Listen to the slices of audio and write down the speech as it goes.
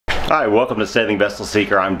Hi, welcome to Sailing Vessel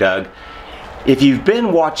Seeker. I'm Doug. If you've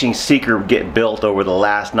been watching Seeker get built over the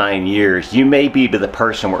last 9 years, you may be the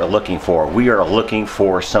person we're looking for. We are looking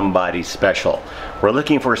for somebody special. We're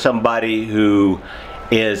looking for somebody who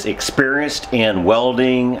is experienced in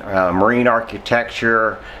welding, marine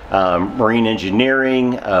architecture, marine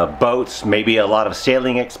engineering, boats, maybe a lot of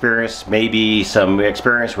sailing experience, maybe some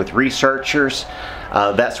experience with researchers,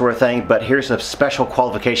 that sort of thing. But here's a special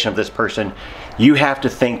qualification of this person. You have to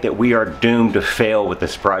think that we are doomed to fail with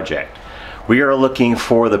this project. We are looking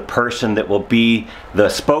for the person that will be the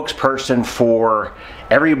spokesperson for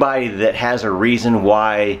everybody that has a reason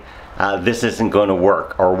why this isn't going to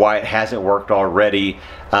work or why it hasn't worked already.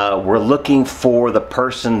 We're looking for the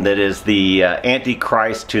person that is the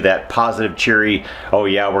antichrist to that positive, cheery, oh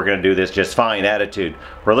yeah, we're going to do this just fine attitude.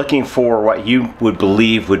 We're looking for what you would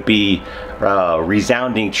believe would be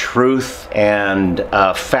resounding truth and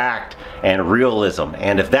fact and realism.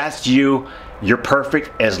 And if that's you, you're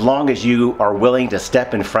perfect as long as you are willing to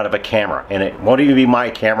step in front of a camera. And it won't even be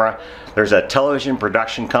my camera. There's a television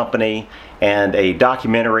production company and a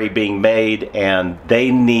documentary being made, and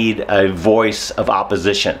they need a voice of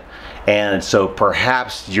opposition. And so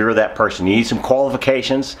perhaps you're that person. You need some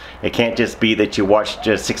qualifications. It can't just be that you watch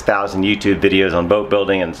just 6,000 YouTube videos on boat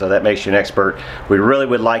building and so that makes you an expert. We really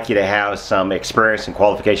would like you to have some experience and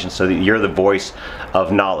qualifications so that you're the voice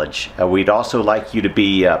of knowledge. We'd also like you to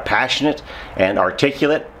be passionate and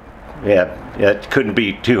articulate. Yeah, it couldn't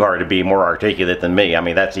be too hard to be more articulate than me. I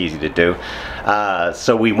mean, that's easy to do.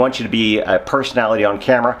 So we want you to be a personality on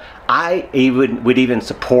camera. I would even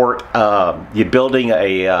support you building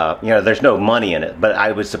a, you know, there's no money in it, but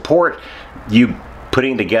I would support you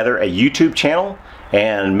putting together a YouTube channel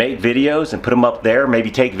and make videos and put them up there. Maybe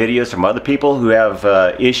take videos from other people who have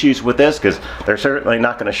issues with this, because they're certainly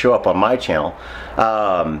not going to show up on my channel.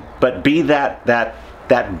 But be that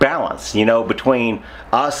balance, you know, between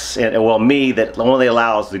us and, well, me, that only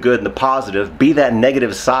allows the good and the positive. Be that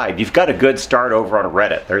negative side. You've got a good start over on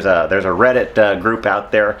Reddit. There's a Reddit group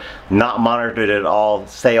out there, not monitored at all,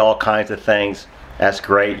 say all kinds of things. That's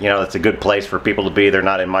great. You know, it's a good place for people to be. They're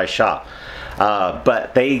not in my shop.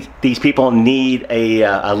 But these people need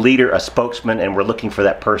a leader, a spokesman, and we're looking for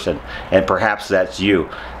that person. And perhaps that's you.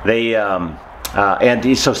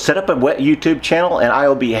 And so set up a YouTube channel, and I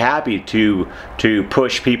will be happy to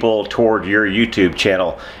push people toward your YouTube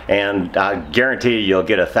channel, and I guarantee you'll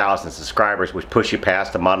get 1,000 subscribers, which push you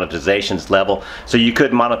past the monetizations level, so you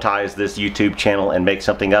could monetize this YouTube channel and make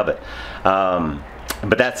something of it.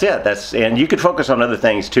 But that's it. And you could focus on other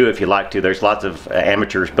things too if you like to. There's lots of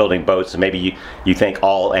amateurs building boats, and maybe you think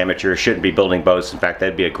all amateurs shouldn't be building boats. In fact,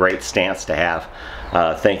 that'd be a great stance to have,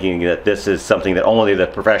 thinking that this is something that only the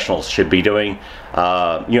professionals should be doing.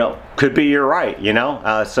 You know, could be you're right, you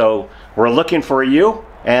know. So we're looking for you,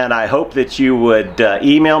 and I hope that you would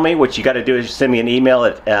email me. What you got to do is send me an email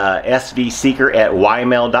at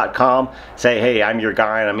svseeker@ymail.com. Say, hey, I'm your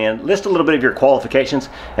guy and I'm in. List a little bit of your qualifications,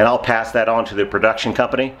 and I'll pass that on to the production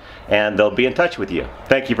company, and they'll be in touch with you.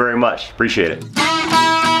 Thank you very much. Appreciate it.